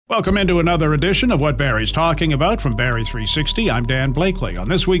Welcome into another edition of What Barry's Talking About from Barry 360. I'm Dan Blakely. On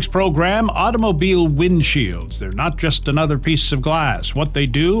this week's program, automobile windshields. They're not just another piece of glass, what they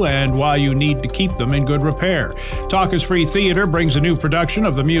do and why you need to keep them in good repair. Talk is Free Theater brings a new production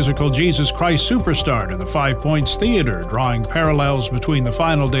of the musical Jesus Christ Superstar to the Five Points Theater, drawing parallels between the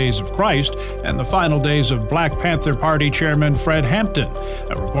final days of Christ and the final days of Black Panther Party Chairman Fred Hampton.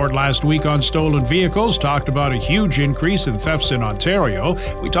 A report last week on stolen vehicles talked about a huge increase in thefts in Ontario.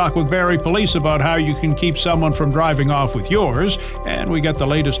 We talk with Barrie Police about how you can keep someone from driving off with yours, and we get the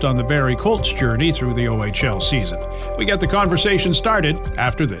latest on the Barrie Colts journey through the OHL season. We get the conversation started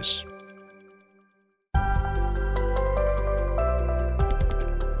after this.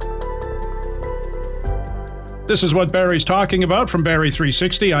 This is What Barry's Talking About from Barry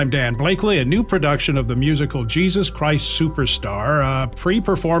 360. I'm Dan Blakely. A new production of the musical Jesus Christ Superstar.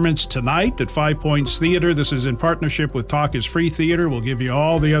 Pre-performance tonight at Five Points Theater. This is in partnership with Talk is Free Theater. We'll give you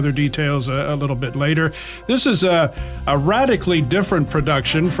all the other details a little bit later. This is a radically different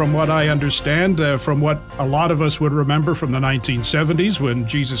production from what I understand, from what a lot of us would remember from the 1970s when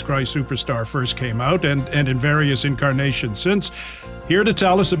Jesus Christ Superstar first came out and in various incarnations since. Here to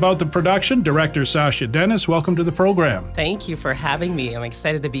tell us about the production, director Sasha Dennis. Welcome to the program. Thank you for having me. I'm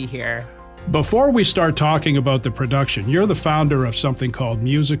excited to be here. Before we start talking about the production, you're the founder of something called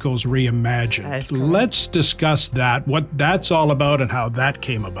Musicals Reimagined. That is correct. Let's discuss that, what that's all about and how that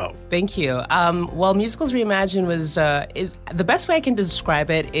came about. Thank you. Well, Musicals Reimagined is the best way I can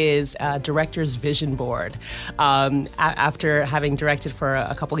describe it is a director's vision board. After having directed for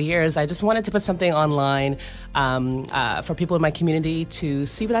a couple of years, I just wanted to put something online for people in my community to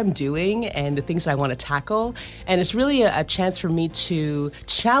see what I'm doing and the things that I want to tackle. And it's really a chance for me to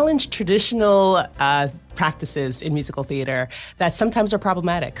challenge traditional practices in musical theater that sometimes are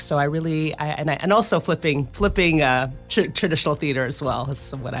problematic. So and also flipping traditional theater as well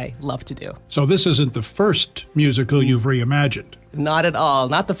is what I love to do. So this isn't the first musical you've reimagined. Not at all.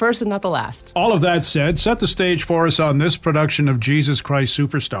 Not the first and not the last. All of that said, set the stage for us on this production of Jesus Christ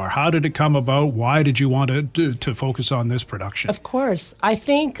Superstar. How did it come about? Why did you want to focus on this production? Of course. I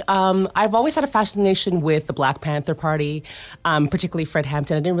think I've always had a fascination with the Black Panther Party, particularly Fred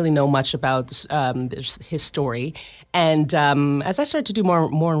Hampton. I didn't really know much about his story. And as I started to do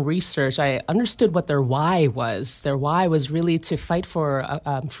more research, I understood what their why was. Their why was really to fight for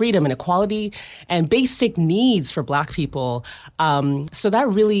freedom and equality and basic needs for Black people. So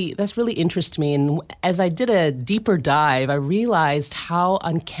that's really interested me. And as I did a deeper dive, I realized how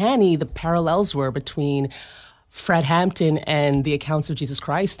uncanny the parallels were between Fred Hampton and the accounts of Jesus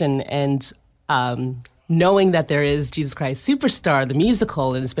Christ and knowing that there is Jesus Christ Superstar, the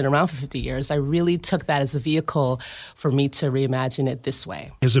musical, and it's been around for 50 years, I really took that as a vehicle for me to reimagine it this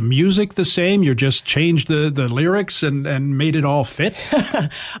way. Is the music the same? You just changed the lyrics and made it all fit?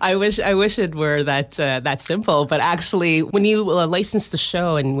 I wish it were that simple, but actually, when you license the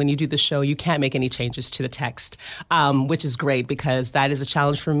show and when you do the show, you can't make any changes to the text, which is great because that is a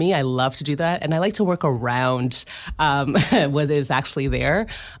challenge for me. I love to do that, and I like to work around what is actually there.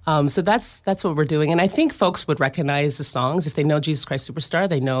 So that's what we're doing, and I think folks would recognize the songs. If they know Jesus Christ Superstar,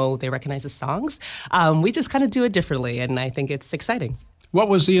 they recognize the songs. We just kind of do it differently, and I think it's exciting. What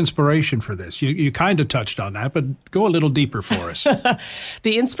was the inspiration for this? You kind of touched on that, but go a little deeper for us.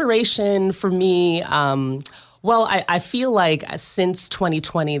 The inspiration for me, I feel like since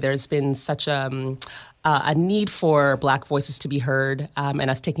 2020, there's been such a need for Black voices to be heard and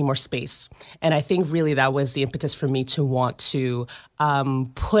us taking more space. And I think really that was the impetus for me to want to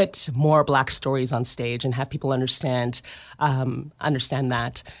put more Black stories on stage and have people understand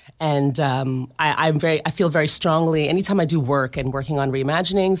that. And I feel very strongly, anytime I do work and working on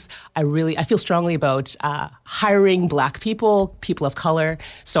reimaginings, I feel strongly about hiring Black people of color.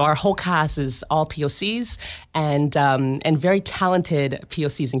 So our whole cast is all POCs and very talented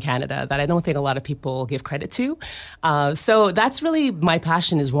POCs in Canada that I don't think a lot of people give credit to. So that's really my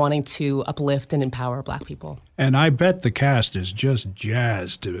passion, is wanting to uplift and empower Black people. And I bet the cast is just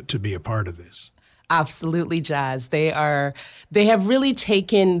jazzed to be a part of this. Absolutely jazzed. They have really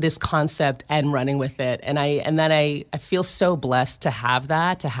taken this concept and running with it. And I feel so blessed to have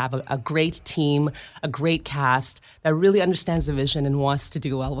a great team, a great cast that really understands the vision and wants to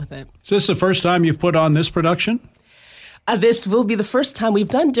do well with it. Is this the first time you've put on this production? This will be the first time. We've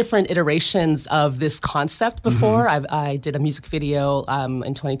done different iterations of this concept before. Mm-hmm. I did a music video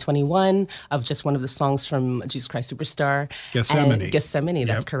in 2021 of just one of the songs from Jesus Christ Superstar. Gethsemane,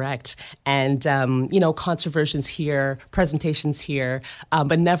 that's correct. And, concert versions here, presentations here,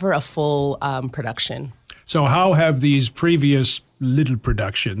 but never a full production. So how have these previous little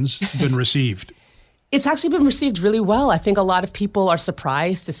productions been received? It's actually been received really well. I think a lot of people are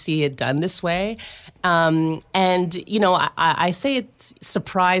surprised to see it done this way. And, you know, I say it's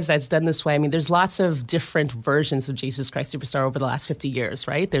surprised that it's done this way. I mean, there's lots of different versions of Jesus Christ Superstar over the last 50 years,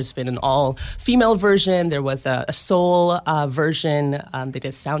 right? There's been an all-female version. There was a soul version. They did a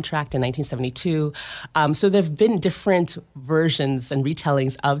soundtrack in 1972. So there have been different versions and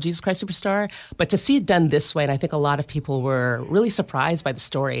retellings of Jesus Christ Superstar. But to see it done this way, and I think a lot of people were really surprised by the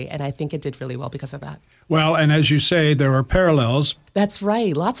story, and I think it did really well because of that. Well, and as you say, there are parallels. That's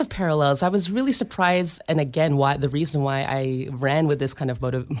right. Lots of parallels. I was really surprised, and again, the reason why I ran with this kind of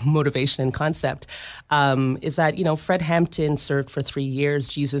motivation and concept is that, you know, Fred Hampton served for 3 years.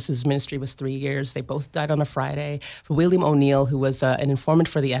 Jesus' ministry was 3 years. They both died on a Friday. William O'Neill, who was an informant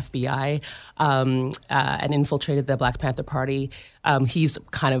for the FBI and infiltrated the Black Panther Party, he's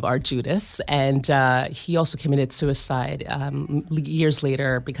kind of our Judas, and he also committed suicide years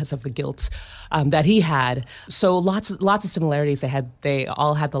later because of the guilt that he had. So lots of similarities. They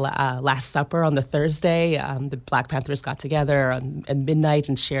all had the Last Supper on the Thursday. The Black Panthers got together at midnight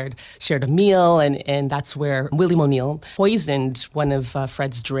and shared a meal, and that's where William O'Neill poisoned one of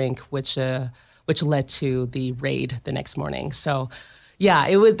Fred's drink, which led to the raid the next morning. So, yeah,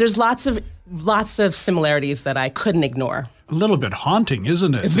 there's lots of similarities that I couldn't ignore. A little bit haunting,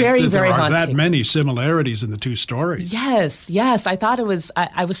 isn't it? Very there are haunting. That many similarities in the two stories. Yes. I thought it was.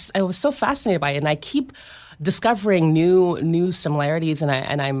 I was so fascinated by it, and I keep discovering new similarities, and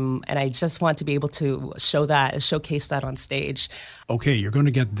I just want to be able to showcase that on stage. Okay, you're going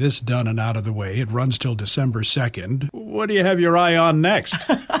to get this done and out of the way. It runs till December 2nd. What do you have your eye on next?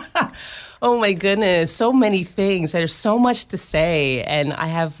 Oh my goodness, so many things. There's so much to say, and I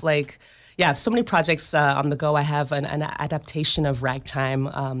have so many projects on the go. I have an adaptation of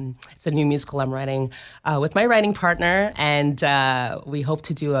Ragtime. It's a new musical I'm writing with my writing partner, and we hope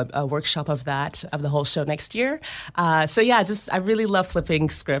to do a workshop of the whole show next year. I really love flipping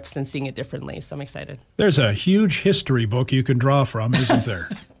scripts and seeing it differently, so I'm excited. There's a huge history book you can draw from, isn't there?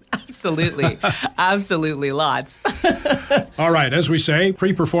 Absolutely. Absolutely. Lots. All right. As we say,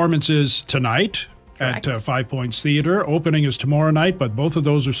 pre-performance is tonight. Correct. At Five Points Theatre. Opening is tomorrow night, but both of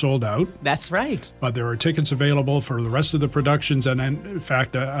those are sold out. That's right. But there are tickets available for the rest of the productions, and in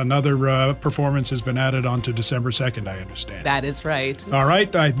fact, another performance has been added on to December 2nd, I understand. That is right. All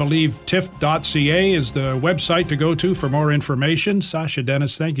right. I believe TIFF.ca is the website to go to for more information. Sasha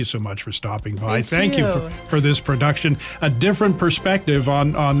Dennis, thank you so much for stopping by. Thank you for this production. A different perspective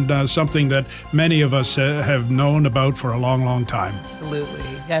on something that many of us have known about for a long, long time. Absolutely.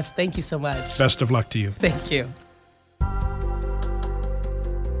 Yes, thank you so much. Best of luck to you. Thank you.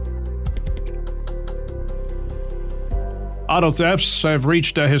 Auto thefts have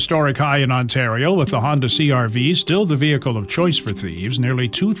reached a historic high in Ontario, with the Honda CR-V still the vehicle of choice for thieves. Nearly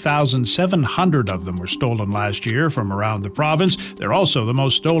 2,700 of them were stolen last year from around the province. They're also the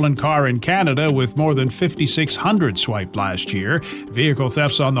most stolen car in Canada, with more than 5,600 swiped last year. Vehicle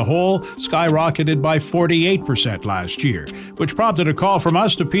thefts on the whole skyrocketed by 48% last year, which prompted a call from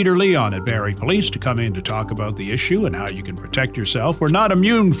us to Peter Leon at Barrie Police to come in to talk about the issue and how you can protect yourself. We're not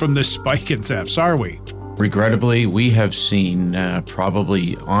immune from this spike in thefts, are we? Regrettably, we have seen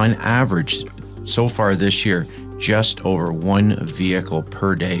probably on average so far this year just over one vehicle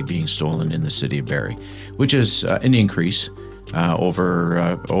per day being stolen in the city of Barrie, which is an increase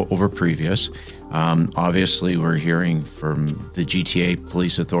over previous. Obviously, we're hearing from the GTA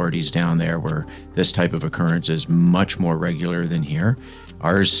police authorities down there where this type of occurrence is much more regular than here.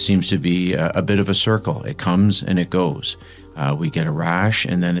 Ours seems to be a bit of a circle. It comes and it goes. We get a rash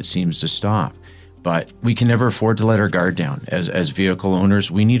and then it seems to stop. But we can never afford to let our guard down. As vehicle owners,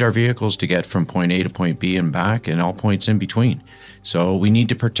 we need our vehicles to get from point A to point B and back and all points in between. So we need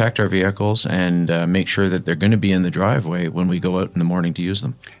to protect our vehicles and make sure that they're going to be in the driveway when we go out in the morning to use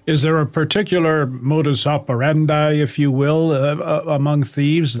them. Is there a particular modus operandi, if you will, among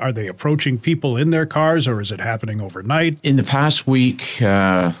thieves? Are they approaching people in their cars, or is it happening overnight? In the past week,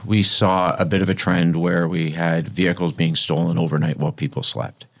 we saw a bit of a trend where we had vehicles being stolen overnight while people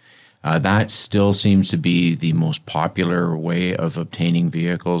slept. That still seems to be the most popular way of obtaining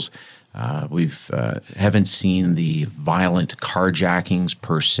vehicles. Haven't seen the violent carjackings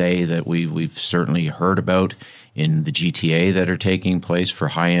per se that we've certainly heard about in the GTA that are taking place for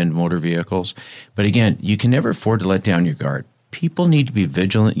high-end motor vehicles. But again, you can never afford to let down your guard. People need to be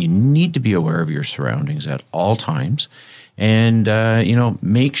vigilant. You need to be aware of your surroundings at all times. And,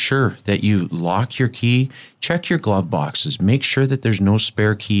 make sure that you lock your key, check your glove boxes, make sure that there's no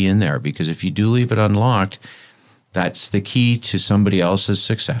spare key in there, because if you do leave it unlocked, That's the key to somebody else's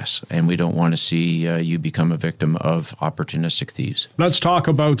success, and we don't want to see you become a victim of opportunistic thieves. Let's talk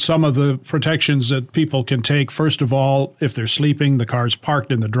about some of the protections that people can take. First of all, if they're sleeping, the car's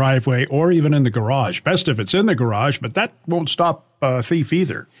parked in the driveway or even in the garage. Best if it's in the garage, but that won't stop a thief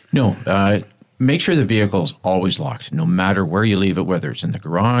either. No, make sure the vehicle is always locked, no matter where you leave it, whether it's in the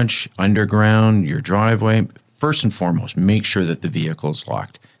garage, underground, your driveway. First and foremost, make sure that the vehicle is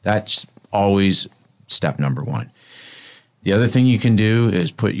locked. That's always step number one. The other thing you can do is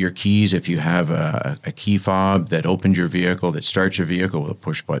put your keys, if you have a key fob that opens your vehicle, that starts your vehicle with a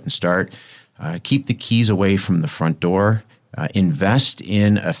push-button start, keep the keys away from the front door. Invest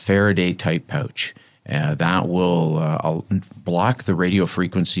in a Faraday-type pouch. That will block the radio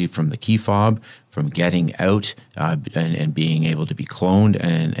frequency from the key fob from getting out and being able to be cloned,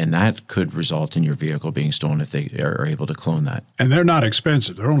 and that could result in your vehicle being stolen if they are able to clone that. And they're not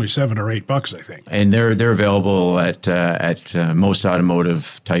expensive; they're only $7 or $8, I think. And they're available at most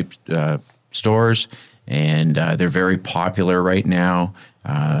automotive type stores, and they're very popular right now.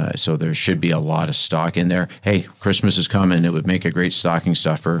 So there should be a lot of stock in there. Hey, Christmas is coming. It would make a great stocking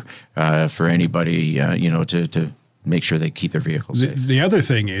stuffer for anybody, to make sure they keep their vehicles safe. The other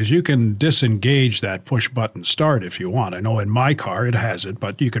thing is you can disengage that push-button start if you want. I know in my car it has it,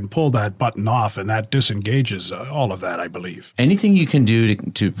 but you can pull that button off and that disengages all of that, I believe. Anything you can do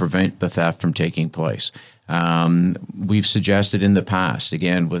to prevent the theft from taking place. We've suggested in the past,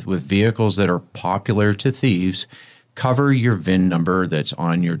 again, with vehicles that are popular to thieves, cover your VIN number that's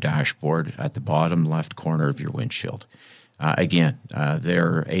on your dashboard at the bottom left corner of your windshield.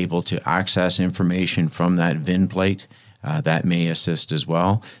 They're able to access information from that VIN plate. That may assist as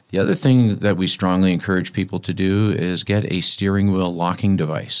well. The other thing that we strongly encourage people to do is get a steering wheel locking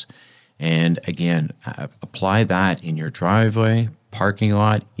device. And again, apply that in your driveway, parking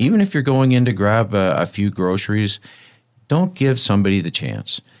lot. Even if you're going in to grab a few groceries, don't give somebody the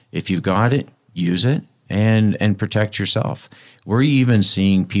chance. If you've got it, use it. And protect yourself. We're even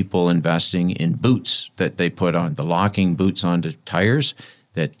seeing people investing in boots that they put on, the locking boots onto tires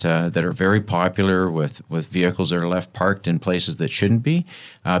that are very popular with vehicles that are left parked in places that shouldn't be.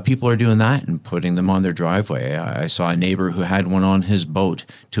 People are doing that and putting them on their driveway. I saw a neighbor who had one on his boat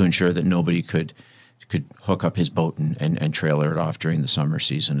to ensure that nobody could hook up his boat and trailer it off during the summer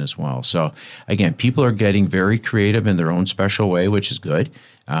season as well. So again, people are getting very creative in their own special way, which is good.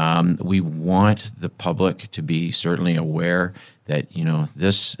 We want the public to be certainly aware that,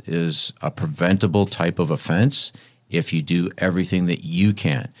 this is a preventable type of offense if you do everything that you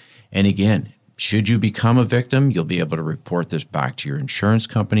can. And again, should you become a victim, you'll be able to report this back to your insurance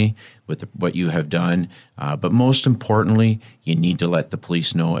company with what you have done. But most importantly, you need to let the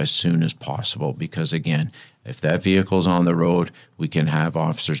police know as soon as possible because, again, if that vehicle's on the road, we can have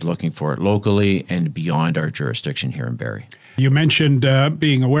officers looking for it locally and beyond our jurisdiction here in Barrie. You mentioned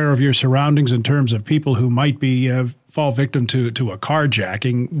being aware of your surroundings in terms of people who might be fall victim to a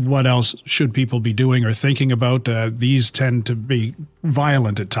carjacking. What else should people be doing or thinking about? These tend to be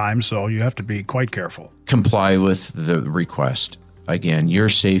violent at times, so you have to be quite careful. Comply with the request. Again, your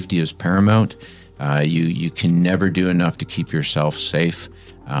safety is paramount. You can never do enough to keep yourself safe.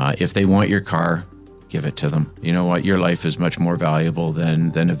 If they want your car, give it to them. You know what? Your life is much more valuable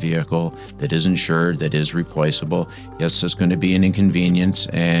than a vehicle that is insured, that is replaceable. Yes, it's going to be an inconvenience,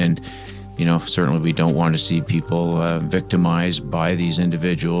 and certainly we don't want to see people victimized by these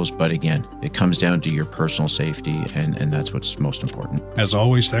individuals. But again, it comes down to your personal safety, and that's what's most important. As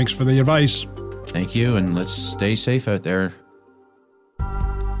always, thanks for the advice. Thank you, and let's stay safe out there.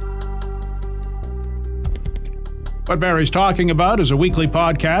 What Barrie's Talking About is a weekly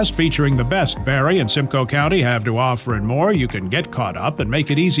podcast featuring the best Barrie and Simcoe County have to offer and more. You can get caught up and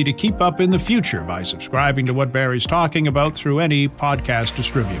make it easy to keep up in the future by subscribing to What Barrie's Talking About through any podcast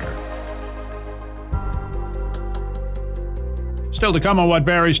distributor. Still to come on What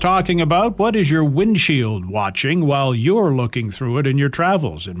Barrie's Talking About, what is your windshield watching while you're looking through it in your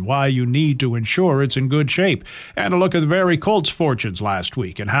travels and why you need to ensure it's in good shape. And a look at the Barrie Colts' fortunes last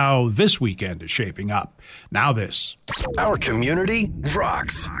week and how this weekend is shaping up. Now this. Our community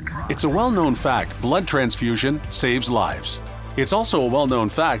rocks. It's a well-known fact blood transfusion saves lives. It's also a well-known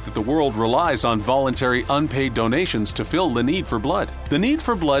fact that the world relies on voluntary unpaid donations to fill the need for blood. The need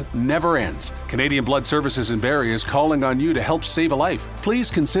for blood never ends. Canadian Blood Services in Barrie is calling on you to help save a life. Please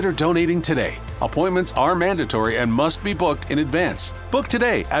consider donating today. Appointments are mandatory and must be booked in advance. Book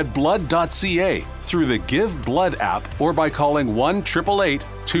today at blood.ca through the Give Blood app or by calling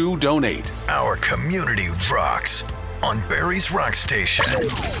 1-888-2-DONATE. Our community rocks on Barrie's Rock Station.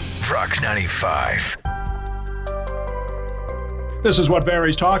 Rock 95. This is What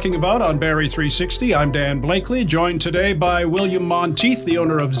Barry's Talking About on Barry 360. I'm Dan Blakely, joined today by William Monteith, the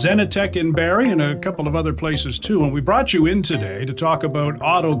owner of Zenitech in Barry and a couple of other places too. And we brought you in today to talk about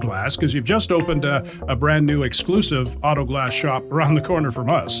auto glass because you've just opened a brand new exclusive auto glass shop around the corner from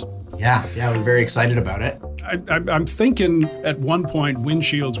us. Yeah, we're very excited about it. I'm thinking at one point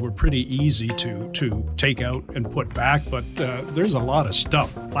windshields were pretty easy to take out and put back, but there's a lot of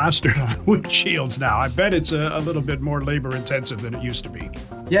stuff plastered on windshields now. I bet it's a little bit more labor intensive than it used to be.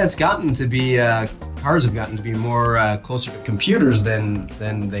 Yeah, it's gotten to be, cars have gotten to be more closer to computers than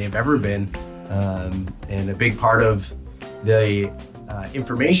they have ever been. And a big part of the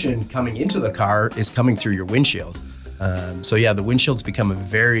information coming into the car is coming through your windshield. So yeah, the windshield's become a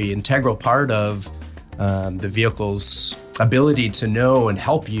very integral part of the vehicle's ability to know and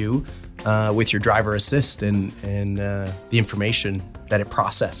help you with your driver assist and the information that it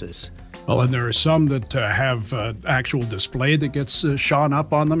processes. Well, and there are some that have actual display that gets shone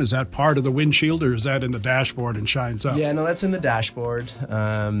up on them. Is that part of the windshield, or is that in the dashboard and shines up? Yeah, no, that's in the dashboard.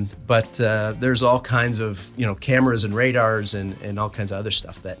 But there's all kinds of cameras and radars and all kinds of other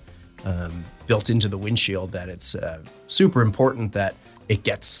stuff that built into the windshield that it's super important that it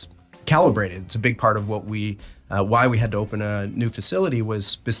gets calibrated. It's a big part of what why we had to open a new facility was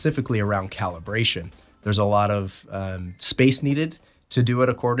specifically around calibration. There's a lot of space needed to do it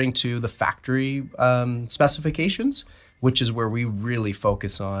according to the factory specifications, which is where we really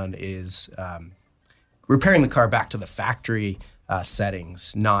focus on is repairing the car back to the factory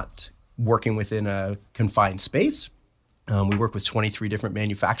settings, not working within a confined space. We work with 23 different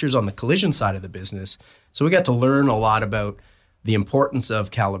manufacturers on the collision side of the business. So we got to learn a lot about the importance of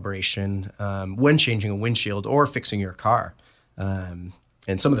calibration when changing a windshield or fixing your car. And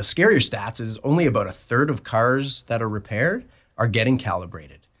some of the scarier stats is only about a third of cars that are repaired are getting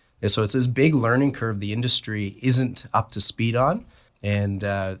calibrated. And so it's this big learning curve the industry isn't up to speed on. And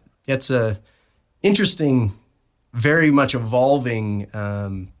it's a interesting, very much evolving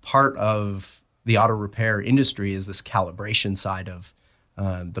part of the auto repair industry is this calibration side of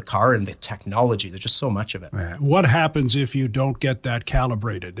the car and the technology. There's just so much of it. What happens if you don't get that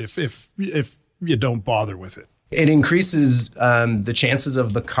calibrated, if you don't bother with it? It increases the chances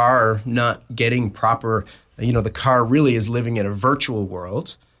of the car not getting proper, the car really is living in a virtual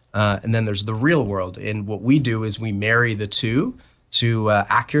world, and then there's the real world. And what we do is we marry the two to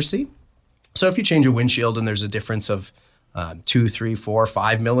accuracy. So if you change a windshield and there's a difference of 2, 3, 4,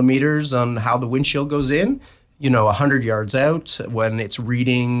 5 millimeters on how the windshield goes in, 100 yards out, when it's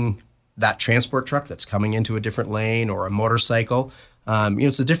reading that transport truck that's coming into a different lane or a motorcycle,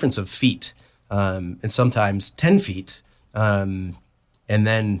 it's a difference of feet, and sometimes 10 feet. And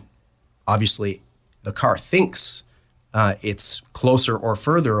then obviously the car thinks it's closer or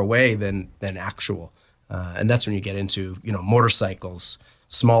further away than actual. And that's when you get into, motorcycles,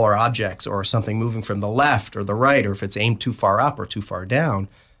 smaller objects, or something moving from the left or the right, or if it's aimed too far up or too far down,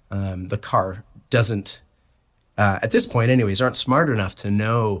 the car doesn't, at this point anyways, aren't smart enough to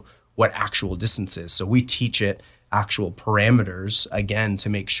know what actual distance is. So we teach it actual parameters, again, to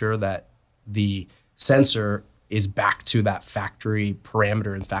make sure that the sensor is back to that factory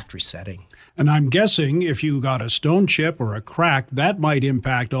parameter and factory setting. And I'm guessing if you got a stone chip or a crack, that might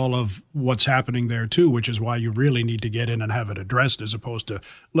impact all of what's happening there too, which is why you really need to get in and have it addressed as opposed to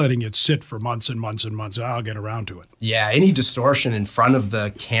letting it sit for months and months and months. I'll get around to it. Yeah, any distortion in front of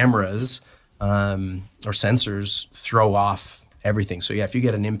the cameras or sensors throw off everything. So yeah, if you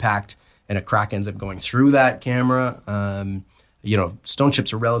get an impact and a crack ends up going through that camera, stone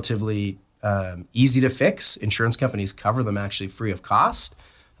chips are relatively easy to fix. Insurance companies cover them actually free of cost.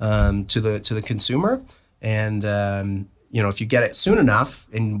 To the consumer, and if you get it soon enough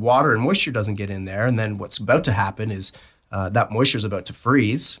and water and moisture doesn't get in there, and then what's about to happen is that moisture is about to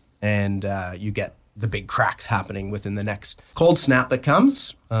freeze, and you get the big cracks happening within the next cold snap that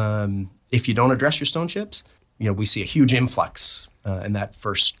comes. If you don't address your stone chips, we see a huge influx in that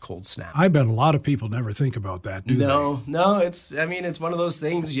first cold snap. I bet a lot of people never think about that, do they? No, it's one of those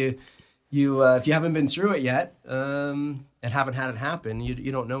things you if you haven't been through it yet and haven't had it happen,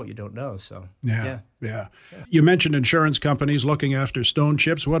 you don't know what you don't know. So yeah. You mentioned insurance companies looking after stone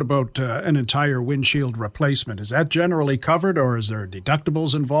chips. What about an entire windshield replacement? Is that generally covered, or is there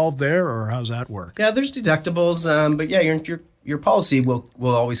deductibles involved there, or how's that work? Yeah, there's deductibles, but yeah, your policy will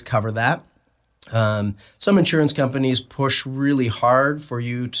always cover that. Some insurance companies push really hard for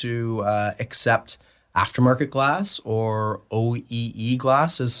you to accept aftermarket glass or OEE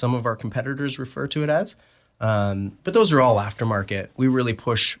glass, as some of our competitors refer to it as. But those are all aftermarket. We really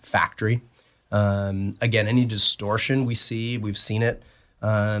push factory. Again, any distortion we've seen it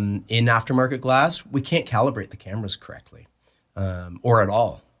in aftermarket glass, we can't calibrate the cameras correctly. or at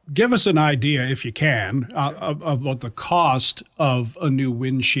all. Give us an idea, if you can, of what the cost of a new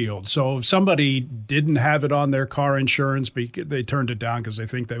windshield. So if somebody didn't have it on their car insurance, they turned it down because they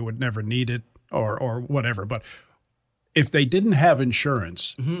think they would never need it or whatever. But if they didn't have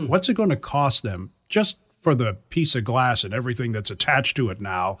insurance, what's it going to cost them just for the piece of glass and everything that's attached to it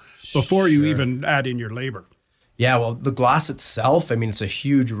now before you even add in your labor? Yeah, well, the glass itself, I mean, it's a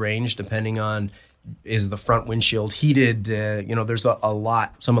huge range depending on, is the front windshield heated? There's a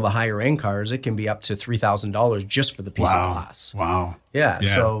lot. Some of the higher end cars, it can be up to $3,000 just for the piece of glass. Wow. Yeah.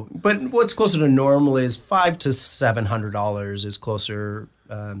 So, but what's closer to normal is $500 to $700 is closer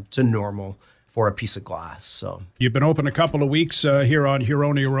to normal for a piece of glass. So you've been open a couple of weeks here on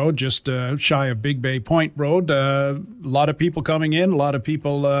Huronia Road, just shy of Big Bay Point Road. A lot of people coming in, a lot of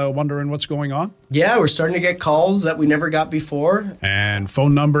people wondering what's going on. Yeah, we're starting to get calls that we never got before. And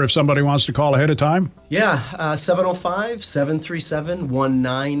phone number if somebody wants to call ahead of time? Yeah,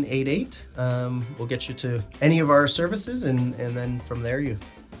 705-737-1988. We'll get you to any of our services, and then from there you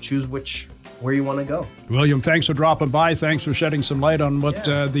choose where you want to go. William, thanks for dropping by. Thanks for shedding some light on what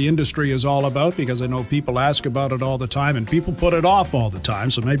the industry is all about, because I know people ask about it all the time and people put it off all the time,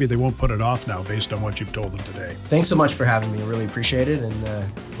 so maybe they won't put it off now based on what you've told them today. Thanks so much for having me. I really appreciate it, and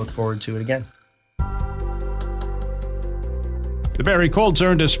look forward to it again. The Barrie Colts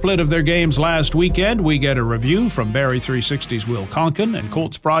earned a split of their games last weekend. We get a review from Barrie 360's Will Conkin and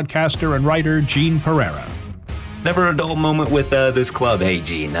Colts broadcaster and writer Gene Pereira. Never a dull moment with this club, hey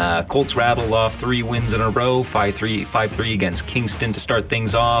Gene. Colts rattled off 3 wins in a row, 5-3 against Kingston to start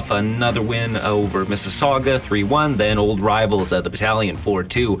things off, another win over Mississauga, 3-1, then old rivals the Battalion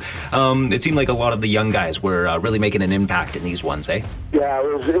 4-2. It seemed like a lot of the young guys were really making an impact in these ones, eh? Yeah,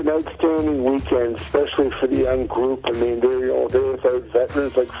 it was an outstanding weekend, especially for the young group. I mean, they're without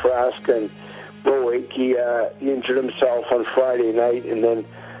veterans like Frask and Bo Akey. He injured himself on Friday night, and then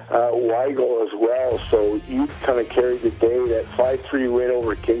Weigel as well, so you kind of carried the day. That 5-3 win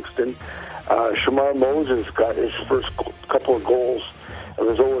over Kingston. Shamar Moses got his first couple of goals of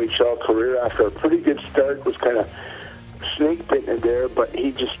his OHL career after a pretty good start. Was kind of snake bitten there, but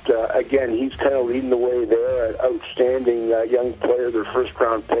he just again, he's kind of leading the way there. An outstanding young player, their first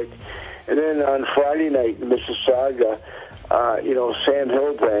round pick. And then on Friday night in Mississauga, Sam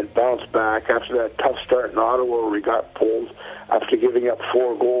Hildebrandt bounced back after that tough start in Ottawa where he got pulled after giving up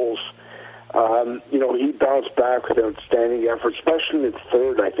 4 goals. He bounced back with outstanding effort, especially in the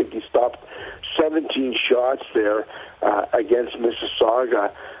third. I think he stopped 17 shots there against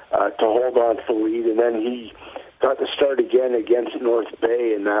Mississauga to hold on to the lead, and then he got to start again against North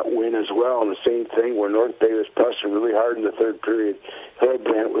Bay in that win as well. And the same thing where North Bay was pressing really hard in the third period.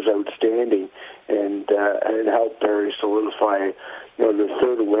 Hildebrandt was outstanding and helped Barrie solidify, the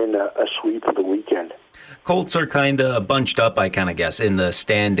third win, a sweep of the weekend. Colts are kind of bunched up, I kind of guess, in the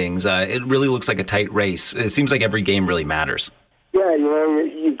standings. It really looks like a tight race. It seems like every game really matters. Yeah,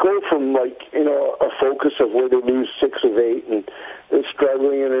 you go from a focus of where they lose 6 of 8 and they're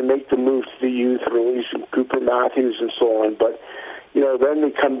struggling and they make the move to the youth, releasing Cooper Matthews and so on. But, then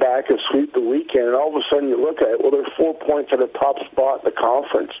they come back and sweep the weekend, and all of a sudden you look at it, well, they're 4 points at the top spot in the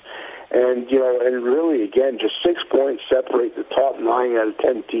conference. And, and really, again, just 6 points separate the top 9 out of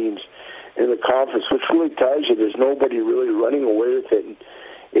 10 teams in the conference, which really tells you there's nobody really running away with it. And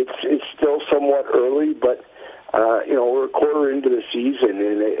it's still somewhat early, but we're a quarter into the season,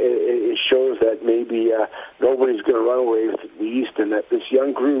 and it shows that maybe nobody's going to run away with the East, and that this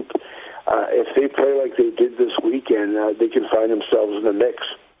young group, if they play like they did this weekend, they can find themselves in the mix.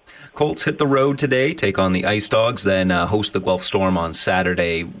 Colts hit the road today, take on the Ice Dogs, then host the Guelph Storm on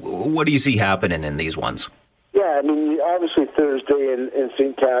Saturday. What do you see happening in these ones? Yeah, I mean, obviously Thursday in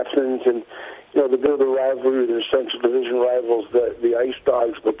St. Catharines, and the bit of the rivalry, their Central Division rivals, the Ice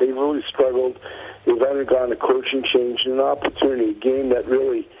Dogs, but they've really struggled. They've undergone a coaching change and an opportunity, a game that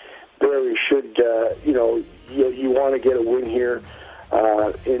really Barrie should, you want to get a win here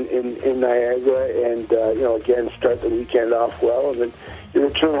in Niagara, and again start the weekend off well, and then you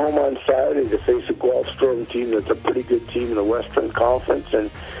return home on Saturday to face a Guelph Storm team that's a pretty good team in the Western Conference,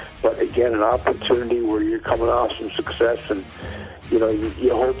 but again an opportunity where you're coming off some success, and you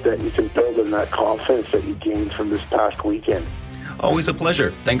hope that you can build on that confidence that you gained from this past weekend. Always a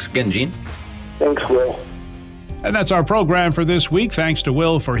pleasure. Thanks again, Gene. Thanks, Will. And that's our program for this week. Thanks to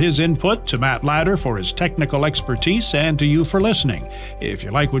Will for his input, to Matt Ladder for his technical expertise, and to you for listening. If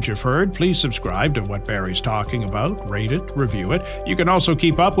you like what you've heard, please subscribe to What Barrie's Talking About, rate it, review it. You can also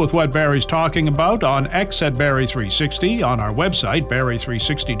keep up with What Barrie's Talking About on X at Barrie360, on our website,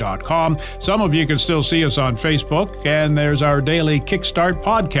 Barrie360.com. Some of you can still see us on Facebook, and there's our daily Kickstart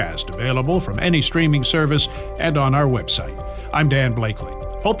podcast, available from any streaming service and on our website. I'm Dan Blakely.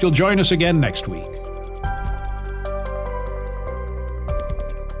 Hope you'll join us again next week.